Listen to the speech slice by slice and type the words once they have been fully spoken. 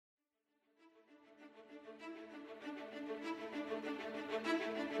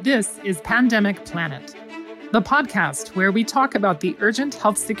This is Pandemic Planet, the podcast where we talk about the urgent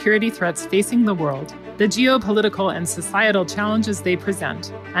health security threats facing the world, the geopolitical and societal challenges they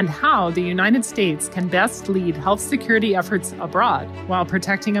present, and how the United States can best lead health security efforts abroad while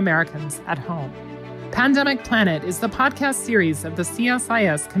protecting Americans at home. Pandemic Planet is the podcast series of the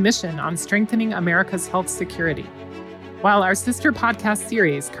CSIS Commission on Strengthening America's Health Security. While our sister podcast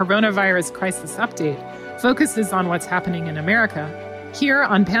series, Coronavirus Crisis Update, focuses on what's happening in America, here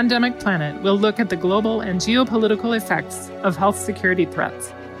on Pandemic Planet, we'll look at the global and geopolitical effects of health security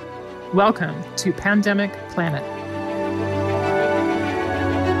threats. Welcome to Pandemic Planet.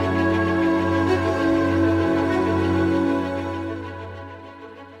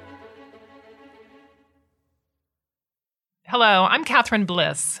 Hello, I'm Catherine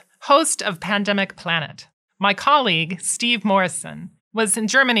Bliss, host of Pandemic Planet. My colleague, Steve Morrison, was in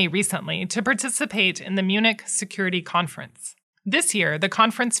Germany recently to participate in the Munich Security Conference. This year, the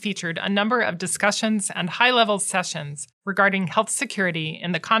conference featured a number of discussions and high-level sessions regarding health security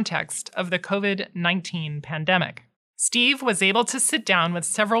in the context of the COVID-19 pandemic. Steve was able to sit down with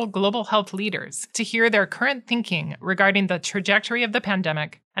several global health leaders to hear their current thinking regarding the trajectory of the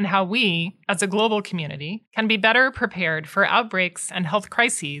pandemic and how we, as a global community, can be better prepared for outbreaks and health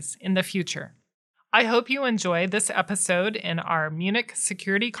crises in the future. I hope you enjoy this episode in our Munich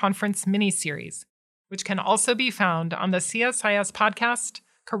Security Conference mini-series, which can also be found on the CSIS podcast,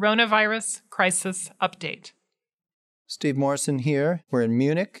 Coronavirus Crisis Update. Steve Morrison here. We're in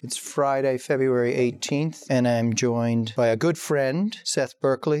Munich. It's Friday, February 18th, and I'm joined by a good friend, Seth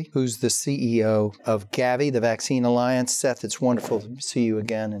Berkley, who's the CEO of Gavi, the Vaccine Alliance. Seth, it's wonderful to see you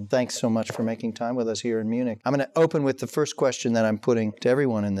again, and thanks so much for making time with us here in Munich. I'm going to open with the first question that I'm putting to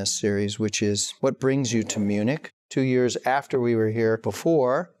everyone in this series, which is, what brings you to Munich? 2 years after we were here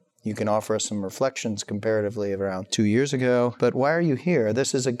before. You can offer us some reflections comparatively of around 2 years ago. But why are you here?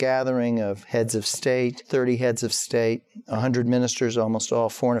 This is a gathering of heads of state, 30 heads of state, 100 ministers, almost all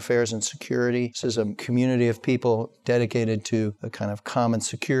foreign affairs and security. This is a community of people dedicated to a kind of common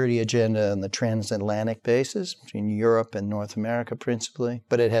security agenda on the transatlantic basis between Europe and North America principally.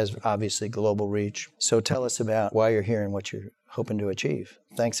 But it has obviously global reach. So tell us about why you're here and what you're hoping to achieve.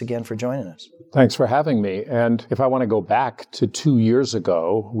 Thanks again for joining us. Thanks for having me. And if I want to go back to 2 years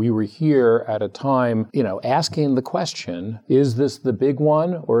ago, we were here at a time, asking the question, is this the big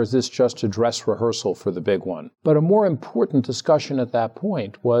one or is this just a dress rehearsal for the big one? But a more important discussion at that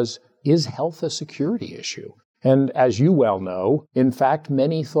point was, is health a security issue? And as you well know, in fact,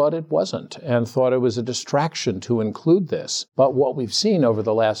 many thought it wasn't and thought it was a distraction to include this. But what we've seen over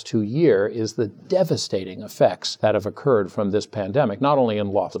the last 2 years is the devastating effects that have occurred from this pandemic, not only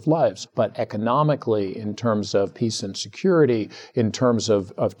in loss of lives, but economically in terms of peace and security, in terms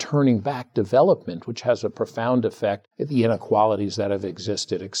of turning back development, which has a profound effect at the inequalities that have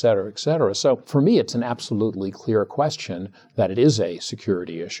existed, et cetera, et cetera. So for me, it's an absolutely clear question that it is a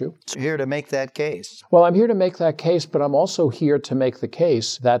security issue. So you're here to make that case. Well, I'm here to make that case, but I'm also here to make the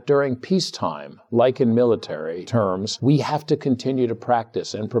case that during peacetime, like in military terms, we have to continue to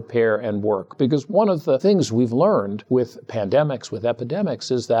practice and prepare and work. Because one of the things we've learned with pandemics, with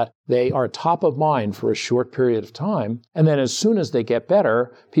epidemics, is that they are top of mind for a short period of time. And then as soon as they get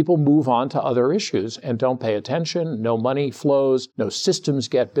better, people move on to other issues and don't pay attention. No money flows, no systems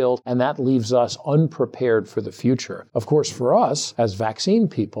get built, and that leaves us unprepared for the future. Of course, for us, as vaccine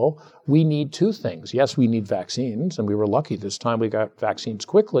people, we need two things. Yes, we need vaccines, and we were lucky this time we got vaccines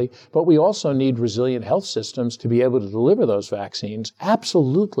quickly, but we also need resilient health systems to be able to deliver those vaccines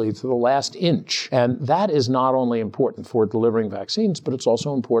absolutely to the last inch. And that is not only important for delivering vaccines, but it's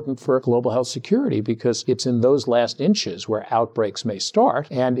also important for global health security because it's in those last inches where outbreaks may start.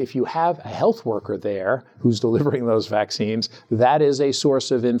 And if you have a health worker there who's delivering those vaccines, that is a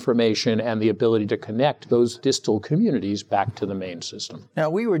source of information and the ability to connect those distal communities back to the main system. Now,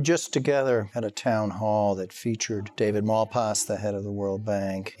 we were just together at a town hall that featured David Malpass, the head of the World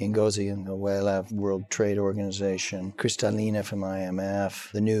Bank, Ngozi Iweala, World Trade Organization, Kristalina from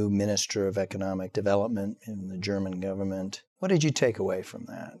IMF, the new Minister of Economic Development in the German government. What did you take away from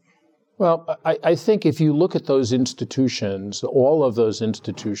that? Well, I think if you look at those institutions, all of those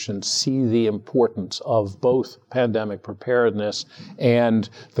institutions see the importance of both pandemic preparedness and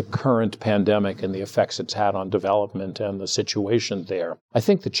the current pandemic and the effects it's had on development and the situation there. I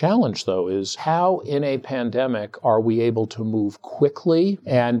think the challenge, though, is how in a pandemic are we able to move quickly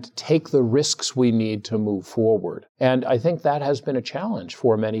and take the risks we need to move forward? And I think that has been a challenge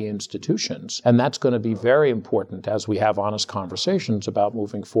for many institutions. And that's going to be very important as we have honest conversations about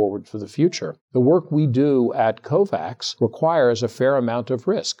moving forward for the future. The work we do at COVAX requires a fair amount of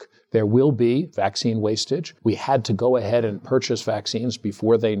risk There will be vaccine wastage. We had to go ahead and purchase vaccines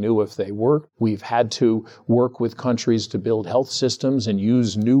before they knew if they worked. We've had to work with countries to build health systems and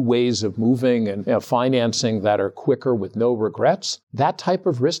use new ways of moving and financing that are quicker with no regrets. That type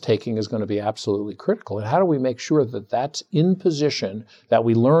of risk-taking is going to be absolutely critical. And how do we make sure that that's in position, that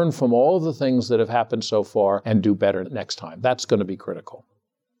we learn from all of the things that have happened so far and do better next time? That's going to be critical.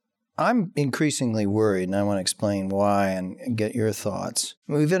 I'm increasingly worried, and I want to explain why and get your thoughts.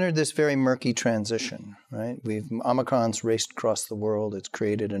 We've entered this very murky transition, right? Omicron's raced across the world. It's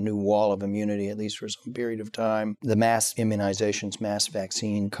created a new wall of immunity, at least for some period of time. The mass immunizations, mass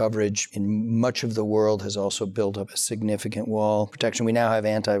vaccine coverage in much of the world has also built up a significant wall of protection. We now have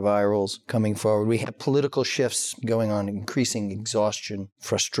antivirals coming forward. We have political shifts going on, increasing exhaustion,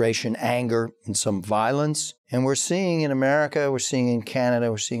 frustration, anger, and some violence. And we're seeing in America, we're seeing in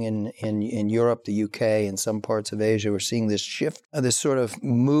Canada, we're seeing in Europe, the UK, and some parts of Asia, we're seeing this shift, this sort of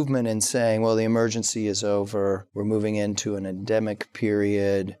movement in saying, well, the emergency is over. We're moving into an endemic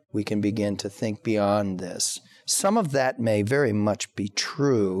period. We can begin to think beyond this. Some of that may very much be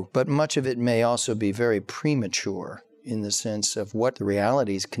true, but much of it may also be very premature in the sense of what the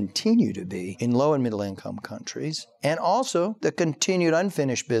realities continue to be in low and middle income countries, and also the continued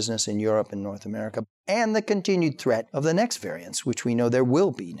unfinished business in Europe and North America, and the continued threat of the next variants, which we know there will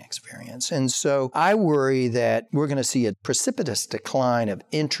be next variants. And so I worry that we're going to see a precipitous decline of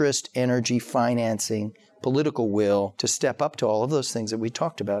interest, energy, financing, political will to step up to all of those things that we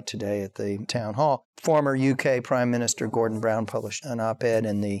talked about today at the town hall. Former UK Prime Minister Gordon Brown published an op-ed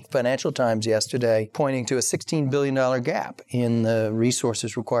in the Financial Times yesterday pointing to a $16 billion gap in the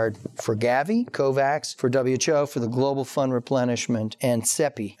resources required for Gavi, COVAX, for WHO, for the Global Fund Replenishment, and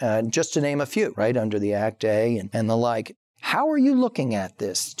CEPI, just to name a few, right, under the Act A and the like. How are you looking at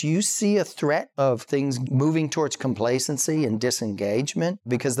this? Do you see a threat of things moving towards complacency and disengagement?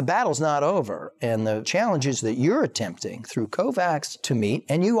 Because the battle's not over, and the challenges that you're attempting through COVAX to meet,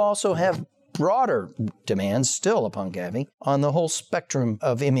 and you also have broader demands still upon Gavi on the whole spectrum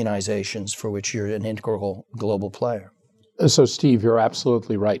of immunizations for which you're an integral global player. So, Steve, you're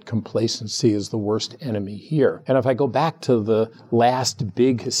absolutely right. Complacency is the worst enemy here. And if I go back to the last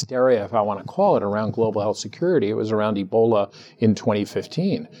big hysteria, if I want to call it, around global health security, it was around Ebola in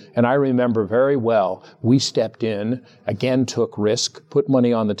 2015. And I remember very well, we stepped in, again took risk, put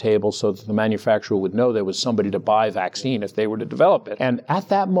money on the table so that the manufacturer would know there was somebody to buy vaccine if they were to develop it. And at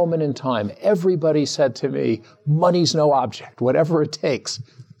that moment in time, everybody said to me, money's no object, whatever it takes.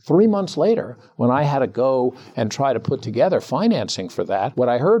 3 months later, when I had to go and try to put together financing for that, what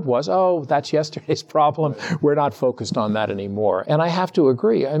I heard was, oh, that's yesterday's problem. We're not focused on that anymore. And I have to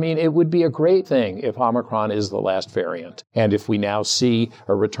agree. I mean, it would be a great thing if Omicron is the last variant. And if we now see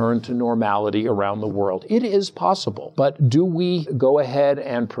a return to normality around the world, it is possible. But do we go ahead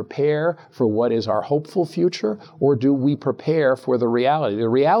and prepare for what is our hopeful future, or do we prepare for the reality? The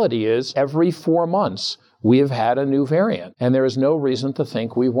reality is every 4 months, we have had a new variant, and there is no reason to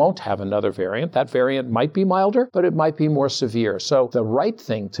think we won't have another variant. That variant might be milder, but it might be more severe. So the right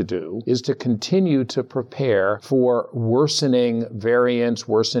thing to do is to continue to prepare for worsening variants,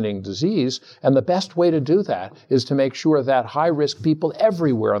 worsening disease, and the best way to do that is to make sure that high-risk people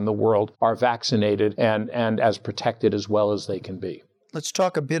everywhere in the world are vaccinated and as protected as well as they can be. Let's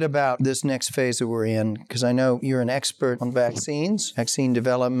talk a bit about this next phase that we're in, because I know you're an expert on vaccines, vaccine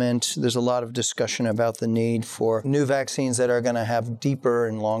development. There's a lot of discussion about the need for new vaccines that are going to have deeper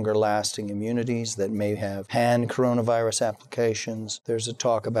and longer-lasting immunities that may have pan-coronavirus applications. There's a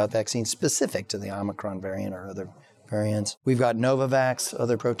talk about vaccines specific to the Omicron variant or other variants. We've got Novavax,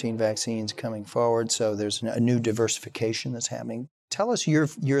 other protein vaccines coming forward, so there's a new diversification that's happening. Tell us your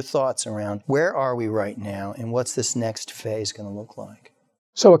thoughts around where are we right now and what's this next phase going to look like?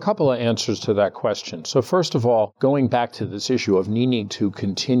 So a couple of answers to that question. So first of all, going back to this issue of needing to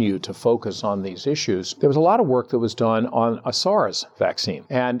continue to focus on these issues, there was a lot of work that was done on a SARS vaccine,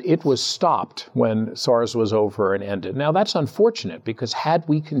 and it was stopped when SARS was over and ended. Now that's unfortunate because had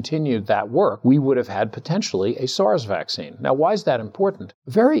we continued that work, we would have had potentially a SARS vaccine. Now why is that important?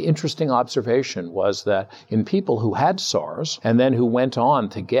 A very interesting observation was that in people who had SARS and then who went on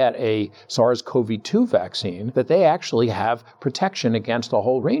to get a SARS-CoV-2 vaccine, that they actually have protection against a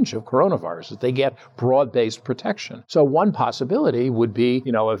whole range of coronaviruses. They get broad-based protection. So one possibility would be,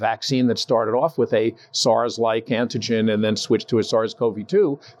 a vaccine that started off with a SARS-like antigen and then switched to a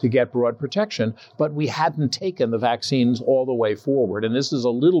SARS-CoV-2 to get broad protection, but we hadn't taken the vaccines all the way forward. And this is a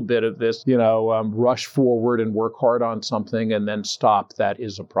little bit of this, rush forward and work hard on something and then stop. That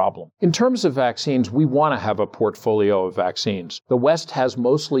is a problem. In terms of vaccines, we want to have a portfolio of vaccines. The West has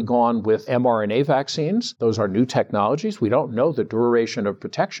mostly gone with mRNA vaccines. Those are new technologies. We don't know the duration of of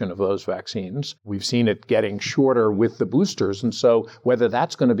protection of those vaccines. We've seen it getting shorter with the boosters. And so whether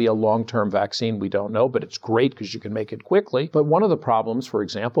that's going to be a long-term vaccine, we don't know, but it's great because you can make it quickly. But one of the problems, for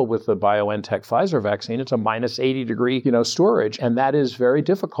example, with the BioNTech Pfizer vaccine, it's a minus 80 degree, storage. And that is very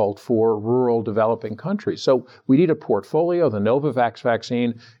difficult for rural developing countries. So we need a portfolio. The Novavax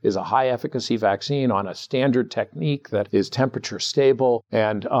vaccine is a high efficacy vaccine on a standard technique that is temperature stable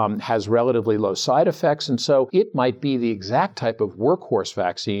and has relatively low side effects. And so it might be the exact type of workhorse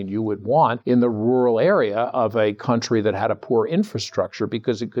vaccine you would want in the rural area of a country that had a poor infrastructure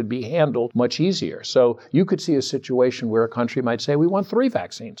because it could be handled much easier. So you could see a situation where a country might say, we want 3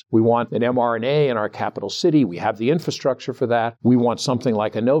 vaccines. We want an mRNA in our capital city. We have the infrastructure for that. We want something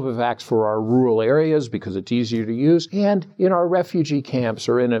like a Novavax for our rural areas because it's easier to use. And in our refugee camps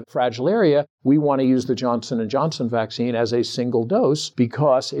or in a fragile area, we want to use the Johnson & Johnson vaccine as a single dose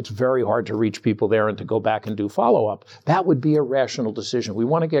because it's very hard to reach people there and to go back and do follow-up. That would be a rational decision. We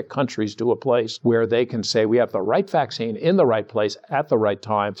want to get countries to a place where they can say we have the right vaccine in the right place at the right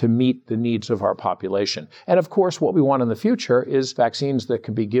time to meet the needs of our population. And of course, what we want in the future is vaccines that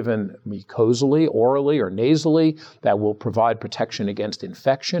can be given mucosally, orally, or nasally that will provide protection against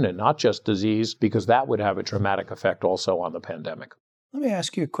infection and not just disease, because that would have a dramatic effect also on the pandemic. Let me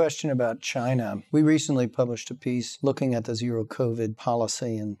ask you a question about China. We recently published a piece looking at the zero COVID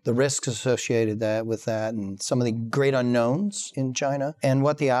policy and the risks associated with that and some of the great unknowns in China and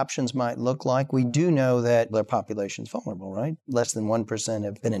what the options might look like. We do know that their population is vulnerable, right? Less than 1%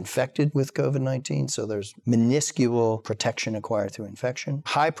 have been infected with COVID-19, so there's minuscule protection acquired through infection.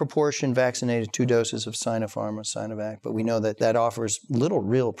 High proportion vaccinated, 2 doses of Sinopharm or Sinovac, but we know that that offers little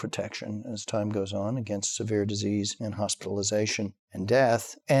real protection as time goes on against severe disease and hospitalization and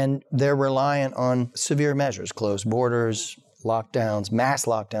death, and they're reliant on severe measures, closed borders, lockdowns, mass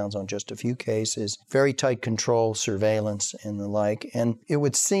lockdowns on just a few cases, very tight control, surveillance, and the like. And it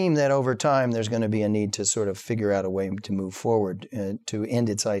would seem that over time there's going to be a need to sort of figure out a way to move forward to end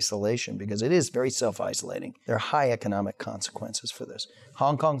its isolation, because it is very self-isolating. There are high economic consequences for this.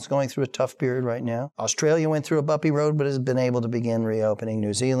 Hong Kong's going through a tough period right now. Australia went through a bumpy road, but has been able to begin reopening.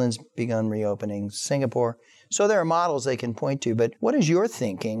 New Zealand's begun reopening. Singapore. So there are models they can point to, but what is your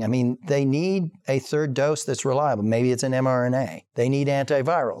thinking? I mean, they need a 3rd dose that's reliable. Maybe it's an mRNA. They need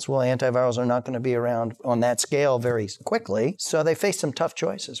antivirals. Well, antivirals are not going to be around on that scale very quickly, so they face some tough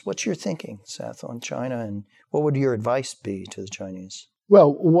choices. What's your thinking, Seth, on China, and what would your advice be to the Chinese?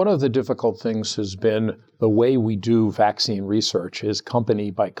 Well, one of the difficult things has been the way we do vaccine research is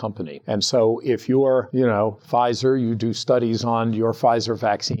company by company. And so if you're, Pfizer, you do studies on your Pfizer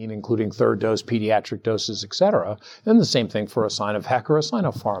vaccine, including 3rd dose, pediatric doses, et cetera. And the same thing for a Sinovac or a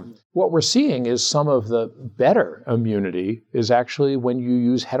Sinopharm. What we're seeing is some of the better immunity is actually when you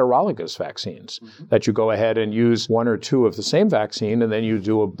use heterologous vaccines, that you go ahead and use 1 or 2 of the same vaccine, and then you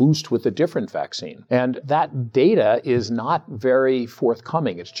do a boost with a different vaccine. And that data is not very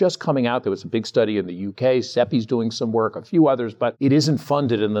forthcoming. It's just coming out. There was a big study in the UK. CEPI's doing some work, a few others, but it isn't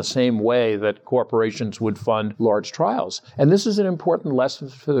funded in the same way that corporations would fund large trials. And this is an important lesson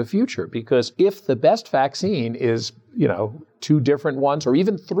for the future, because if the best vaccine is, 2 different ones or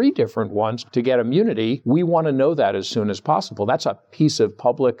even 3 different ones to get immunity, we want to know that as soon as possible. That's a piece of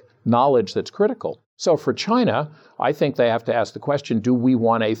public knowledge that's critical. So for China, I think they have to ask the question, do we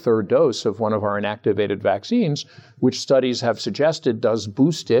want a 3rd dose of one of our inactivated vaccines, which studies have suggested does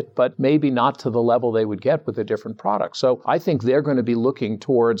boost it, but maybe not to the level they would get with a different product. So I think they're going to be looking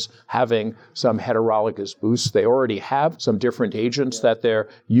towards having some heterologous boosts. They already have some different agents that they're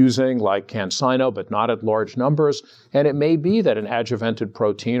using, like CanSino, but not at large numbers. And it may be that an adjuvanted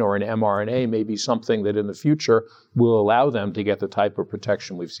protein or an mRNA may be something that in the future will allow them to get the type of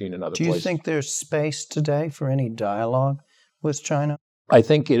protection we've seen in other places. Do you think there's space today for any dialogue with China? I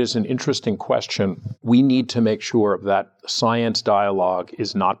think it is an interesting question. We need to make sure that science dialogue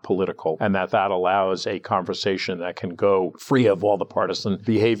is not political and that allows a conversation that can go free of all the partisan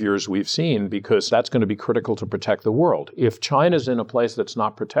behaviors we've seen, because that's going to be critical to protect the world. If China's in a place that's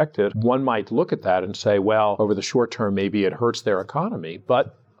not protected, one might look at that and say, well, over the short term, maybe it hurts their economy.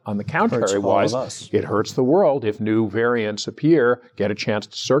 But on the contrary-wise, it hurts the world if new variants appear, get a chance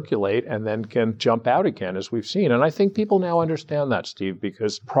to circulate, and then can jump out again, as we've seen. And I think people now understand that, Steve,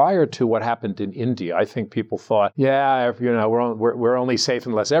 because prior to what happened in India, I think people thought, we're only safe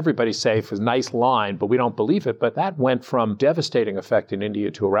unless everybody's safe, is a nice line, but we don't believe it. But that went from devastating effect in India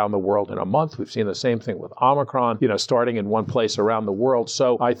to around the world in a month. We've seen the same thing with Omicron, starting in one place around the world.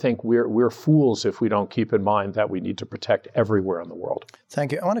 So I think we're fools if we don't keep in mind that we need to protect everywhere in the world.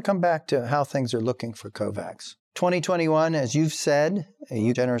 Thank you. I want to come back to how things are looking for COVAX. 2021, as you've said,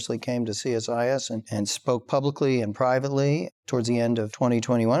 You generously came to CSIS and spoke publicly and privately towards the end of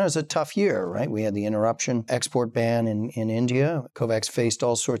 2021. It was a tough year, right? We had the interruption export ban in India. COVAX faced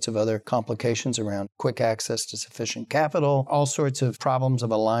all sorts of other complications around quick access to sufficient capital, all sorts of problems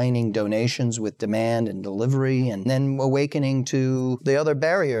of aligning donations with demand and delivery, and then awakening to the other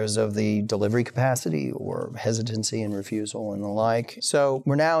barriers of the delivery capacity or hesitancy and refusal and the like. So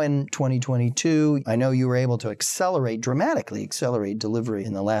we're now in 2022. I know you were able to dramatically accelerate delivery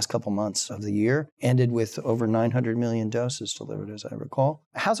in the last couple months of the year, ended with over 900 million doses delivered, as I recall.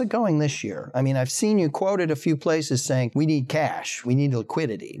 How's it going this year? I mean, I've seen you quoted a few places saying, we need cash, we need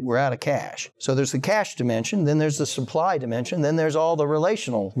liquidity, we're out of cash. So there's the cash dimension, then there's the supply dimension, then there's all the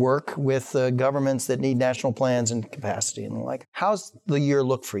relational work with governments that need national plans and capacity and the like. How's the year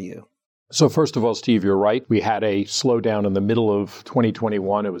look for you? So first of all, Steve, you're right. We had a slowdown in the middle of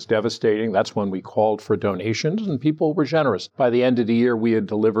 2021. It was devastating. That's when we called for donations, and people were generous. By the end of the year, we had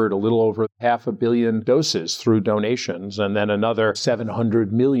delivered a little over 500 million doses through donations, and then another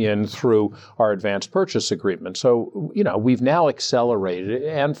 700 million through our advanced purchase agreement. So, we've now accelerated,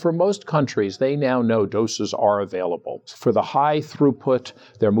 and for most countries, they now know doses are available. For the high throughput,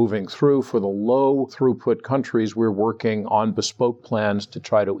 they're moving through. For the low throughput countries, we're working on bespoke plans to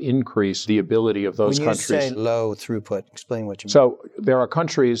try to increase the ability of those countries. When you say low throughput, explain what you mean. So there are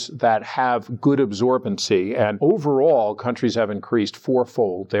countries that have good absorbency, and overall, countries have increased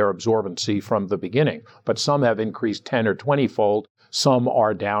fourfold their absorbency from the beginning, but some have increased 10 or 20-fold. Some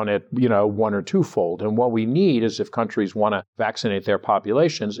are down at, 1 or 2-fold. And what we need is, if countries want to vaccinate their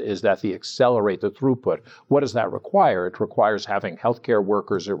populations, is that they accelerate the throughput. What does that require? It requires having healthcare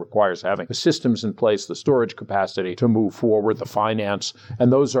workers. It requires having the systems in place, the storage capacity to move forward, the finance.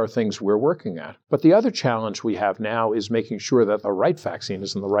 And those are things we're working at. But the other challenge we have now is making sure that the right vaccine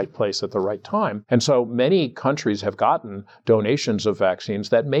is in the right place at the right time. And so many countries have gotten donations of vaccines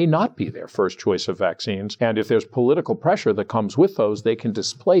that may not be their first choice of vaccines. And if there's political pressure that comes with those, they can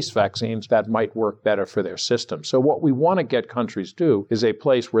displace vaccines that might work better for their system. So what we want to get countries to is a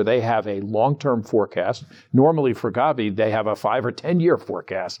place where they have a long-term forecast. Normally for Gavi, they have a 5 or 10-year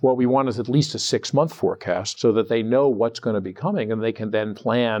forecast. What we want is at least a 6-month forecast so that they know what's going to be coming, and they can then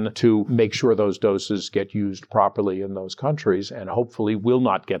plan to make sure those doses get used properly in those countries and hopefully will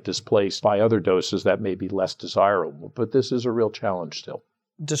not get displaced by other doses that may be less desirable. But this is a real challenge still.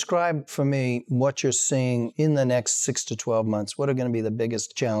 Describe for me what you're seeing in the next 6 to 12 months. What are going to be the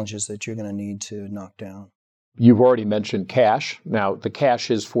biggest challenges that you're going to need to knock down? You've already mentioned cash. Now, the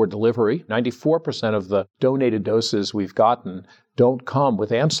cash is for delivery. 94% of the donated doses we've gotten don't come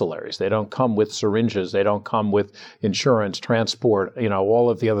with ancillaries. They don't come with syringes. They don't come with insurance, transport, all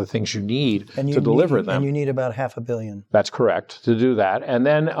of the other things you need to deliver them. And you need about $500 million. That's correct, to do that. And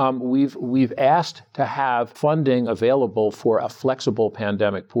then we've asked to have funding available for a flexible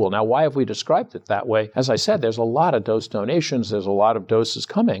pandemic pool. Now, why have we described it that way? As I said, there's a lot of dose donations. There's a lot of doses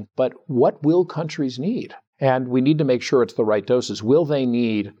coming. But what will countries need? And we need to make sure it's the right doses. Will they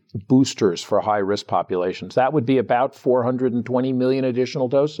need boosters for high-risk populations? That would be about 420 million additional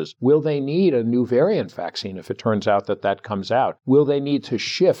doses. Will they need a new variant vaccine if it turns out that comes out? Will they need to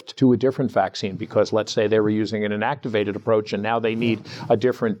shift to a different vaccine because, let's say, they were using an inactivated approach and now they need a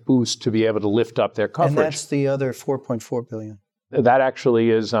different boost to be able to lift up their coverage? And that's the other $4.4 billion. That actually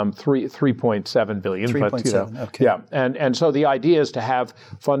is 3.7 billion. 3.7, okay. Yeah, and so the idea is to have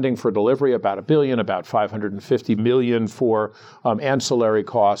funding for delivery, about $1 billion, about $550 million for ancillary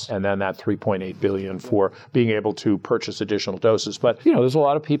costs, and then that $3.8 billion for being able to purchase additional doses. But there's a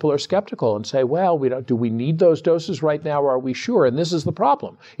lot of people are skeptical and say, well, do we need those doses right now, or are we sure? And this is the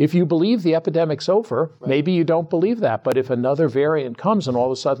problem. If you believe the epidemic's over, right, maybe you don't believe that. But if another variant comes and all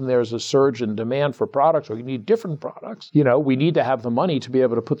of a sudden there's a surge in demand for products, or you need different products, we need to have the money to be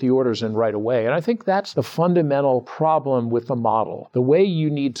able to put the orders in right away. And I think that's the fundamental problem with the model. The way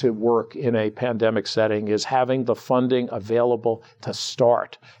you need to work in a pandemic setting is having the funding available to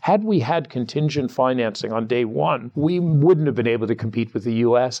start. Had we had contingent financing on day one, we wouldn't have been able to compete with the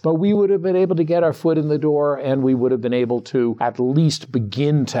U.S., but we would have been able to get our foot in the door, and we would have been able to at least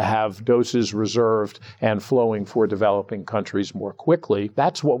begin to have doses reserved and flowing for developing countries more quickly.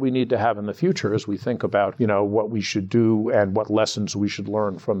 That's what we need to have in the future as we think about, what we should do and what lessons we should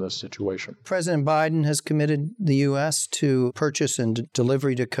learn from this situation. President Biden has committed the U.S. to purchase and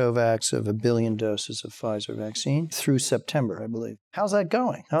delivery to COVAX of 1 billion doses of Pfizer vaccine through September, I believe. How's that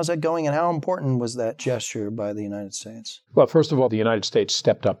going? And how important was that gesture by the United States? Well, first of all, the United States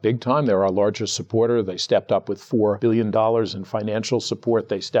stepped up big time. They're our largest supporter. They stepped up with $4 billion in financial support.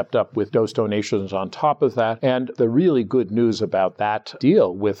 They stepped up with dose donations on top of that. And the really good news about that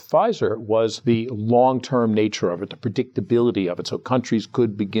deal with Pfizer was the long-term nature of it, the predictability of it, so countries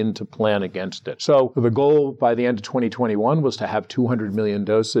could begin to plan against it. So the goal by the end of 2021 was to have 200 million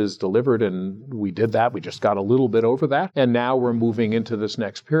doses delivered, and we did that. We just got a little bit over that. And now we're moving into this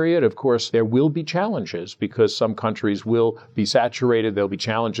next period. Of course, there will be challenges because some countries will be saturated. There'll be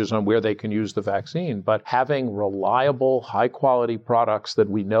challenges on where they can use the vaccine. But having reliable, high-quality products that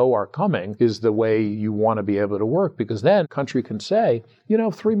we know are coming is the way you want to be able to work, because then a country can say,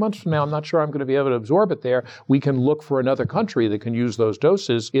 3 months from now, I'm not sure I'm going to be able to absorb it there. We can look for another country that can use those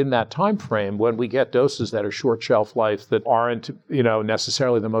doses in that time frame. When we get doses that are short shelf life that aren't,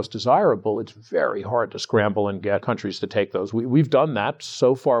 necessarily the most desirable, it's very hard to scramble and get countries to take those. We've done that.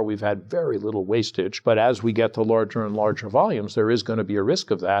 So far, we've had very little wastage. But as we get to larger and larger volumes, there is going to be a risk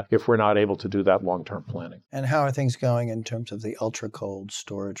of that if we're not able to do that long-term planning. And how are things going in terms of the ultra-cold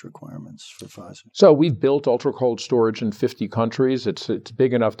storage requirements for Pfizer? So we've built ultra-cold storage in 50 countries. It's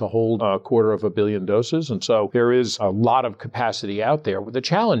big enough to hold 250 million doses. And so there is a lot of capacity out there. The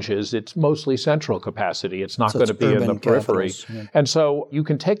challenge is it's mostly central capacity. It's not going to be in the periphery. Yeah. And so you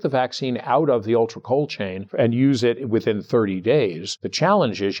can take the vaccine out of the ultra-cold chain and use it within 30 days. The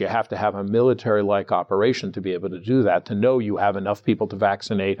challenge is you have to have a military-like operation to be able to do that, to know you have enough people to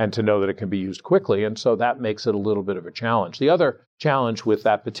vaccinate and to know that it can be used quickly. And so that makes it a little bit of a challenge. The other challenge with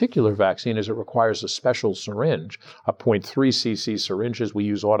that particular vaccine is it requires a special syringe, a 0.3 cc syringes. We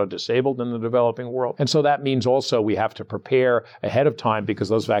use auto-disabled in the developing world. And so that means also we have to prepare ahead of time because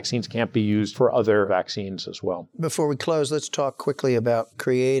those vaccines can't be used for other vaccines as well. Before we close, let's talk quickly about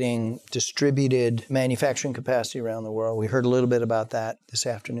creating distributed manufacturing capacity around the world. We heard a little bit about that this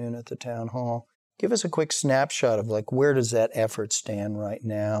afternoon at the town hall. Give us a quick snapshot of where does that effort stand right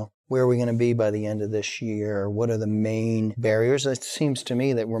now? Where are we going to be by the end of this year? What are the main barriers? It seems to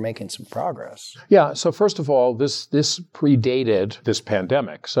me that we're making some progress. Yeah, so first of all, this predated this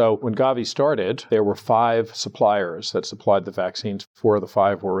pandemic. So when Gavi started, there were 5 suppliers that supplied the vaccines. 4 of the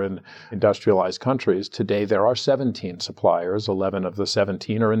 5 were in industrialized countries. Today, there are 17 suppliers. 11 of the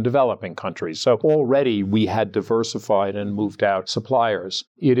 17 are in developing countries. So already we had diversified and moved out suppliers.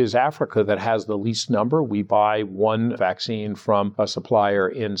 It is Africa that has the least number. We buy one vaccine from a supplier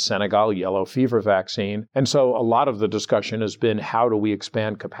in Senegal, yellow fever vaccine. And so a lot of the discussion has been, how do we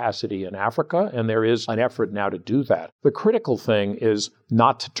expand capacity in Africa? And there is an effort now to do that. The critical thing is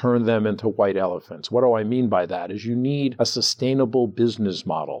not to turn them into white elephants. What do I mean by that? Is you need a sustainable business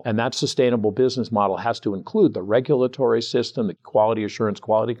model. And that sustainable business model has to include the regulatory system, the quality assurance,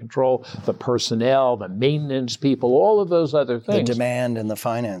 quality control, the personnel, the maintenance people, all of those other things. The demand and the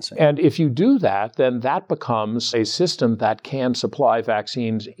financing. And if you do that, then that becomes a system that can supply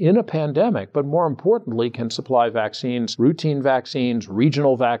vaccines in a pandemic, but more importantly, can supply vaccines, routine vaccines,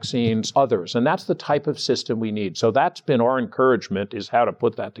 regional vaccines, others. And that's the type of system we need. So that's been our encouragement, is how to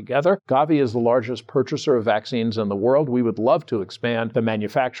put that together. Gavi is the largest purchaser of vaccines in the world. We would love to expand the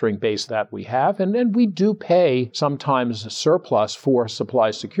manufacturing base that we have. And we do pay sometimes a surplus for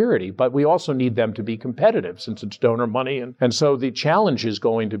supply security, but we also need them to be competitive since it's donor money. And so the challenge is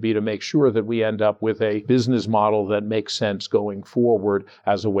going to be to make sure that we end up with a business model that makes sense going forward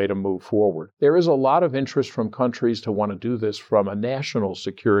as a way to move forward. There is a lot of interest from countries to want to do this from a national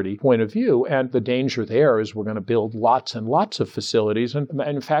security point of view, and the danger there is we're going to build lots and lots of facilities, and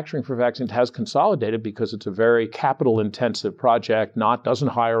manufacturing for vaccines has consolidated because it's a very capital-intensive project, doesn't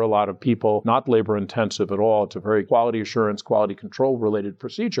hire a lot of people, not labor-intensive at all. It's a very quality assurance, quality control-related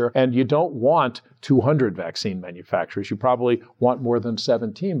procedure, and you don't want 200 vaccine manufacturers. You probably want more than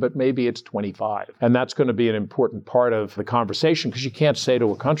 17, but maybe it's 25. And that's going to be an important part of the conversation, because you can't say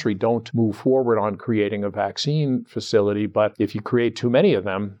to a country, don't move forward on creating a vaccine facility, but if you create too many of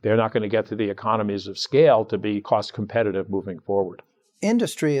them, they're not going to get to the economies of scale to be cost competitive moving forward.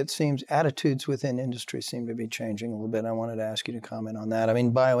 Industry, it seems, attitudes within industry seem to be changing a little bit. I wanted to ask you to comment on that. I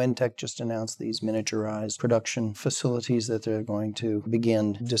mean, BioNTech just announced these miniaturized production facilities that they're going to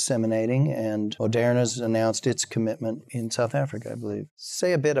begin disseminating, and Moderna's announced its commitment in South Africa, I believe.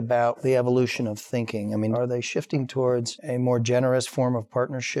 Say a bit about the evolution of thinking. I mean, are they shifting towards a more generous form of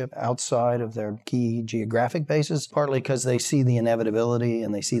partnership outside of their key geographic bases, partly because they see the inevitability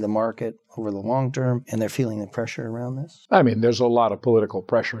and they see the market over the long term, and they're feeling the pressure around this? I mean, there's a lot of political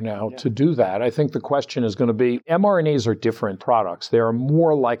pressure now to do that. I think the question is going to be, mRNAs are different products. They are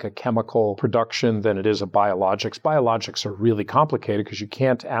more like a chemical production than it is a biologics. Biologics are really complicated because you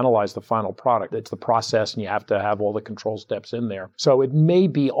can't analyze the final product. It's the process, and you have to have all the control steps in there. So it may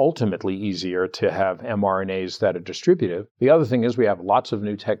be ultimately easier to have mRNAs that are distributive. The other thing is we have lots of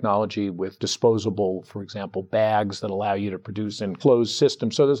new technology with disposable, for example, bags that allow you to produce in closed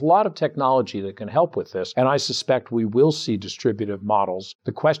systems. So there's a lot of technology that can help with this. And I suspect we will see distributive models.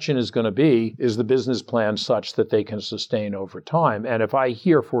 The question is going to be, is the business plan such that they can sustain over time? And if I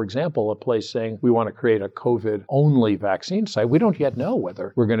hear, for example, a place saying we want to create a COVID-only vaccine site, we don't yet know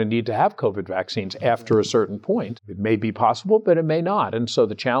whether we're going to need to have COVID vaccines after a certain point. It may be possible, but it may not. And so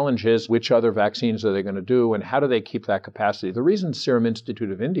the challenge is, which other vaccines are they going to do, and how do they keep that capacity? The reason Serum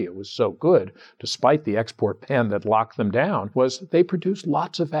Institute of India was so good, despite the export ban that locked them down, was they produced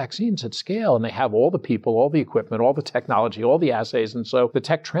lots of vaccines at scale, and they have all the people, all the equipment, all the technology, all the assays, and so the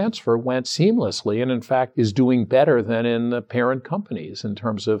tech transfer went seamlessly, and in fact is doing better than in the parent companies in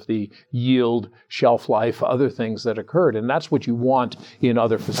terms of the yield, shelf life, other things that occurred, and that's what you want in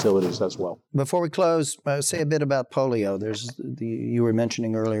other facilities as well. Before we close, say a bit about polio. You were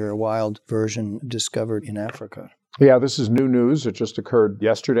mentioning earlier a wild version discovered in Africa. Yeah, this is new news. It just occurred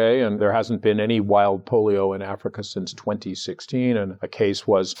yesterday, and there hasn't been any wild polio in Africa since 2016, and a case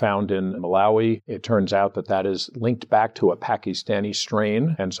was found in Malawi. It turns out that that is linked back to a Pakistani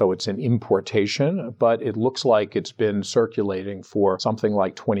strain, and so it's an importation, but it looks like it's been circulating for something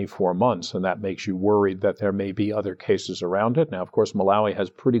like 24 months, and that makes you worried that there may be other cases around it. Now, of course, Malawi has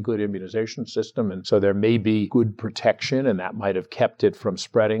pretty good immunization system, and so there may be good protection, and that might have kept it from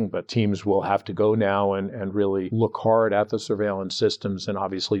spreading, but teams will have to go now and really look hard at the surveillance systems and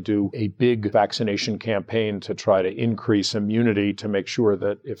obviously do a big vaccination campaign to try to increase immunity to make sure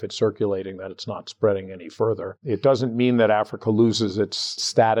that if it's circulating, that it's not spreading any further. It doesn't mean that Africa loses its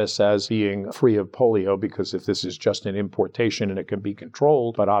status as being free of polio, because if this is just an importation and it can be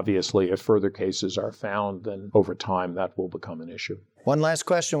controlled, but obviously if further cases are found, then over time that will become an issue. One last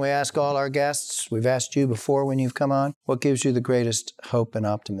question we ask all our guests. We've asked you before when you've come on. What gives you the greatest hope and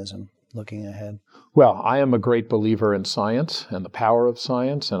optimism looking ahead? Well, I am a great believer in science and the power of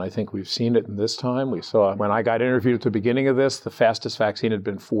science, and I think we've seen it in this time. We saw when I got interviewed at the beginning of this, the fastest vaccine had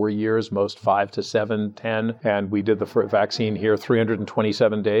been 4 years, most 5 to 7, 10, and we did the vaccine here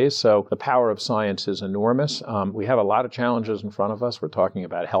 327 days. So the power of science is enormous. We have a lot of challenges in front of us. We're talking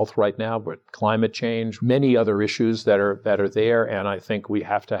about health right now, but climate change, many other issues that are there, and I think we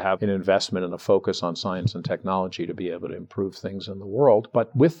have to have an investment and a focus on science and technology to be able to improve things in the world.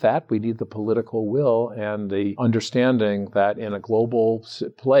 But with that, we need the political will and the understanding that in a global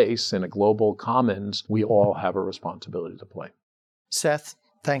place, in a global commons, we all have a responsibility to play. Seth,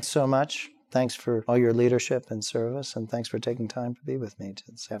 thanks so much. Thanks for all your leadership and service, and thanks for taking time to be with me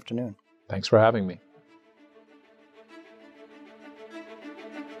this afternoon. Thanks for having me.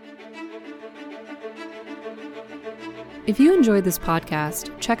 If you enjoyed this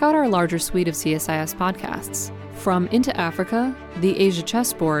podcast, check out our larger suite of CSIS podcasts. From Into Africa, The Asia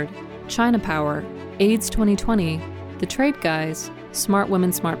Chessboard, China Power, AIDS 2020, The Trade Guys, Smart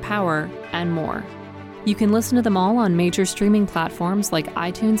Women, Smart Power, and more. You can listen to them all on major streaming platforms like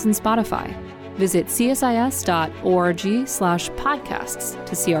iTunes and Spotify. Visit csis.org/podcasts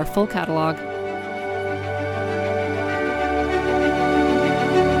to see our full catalog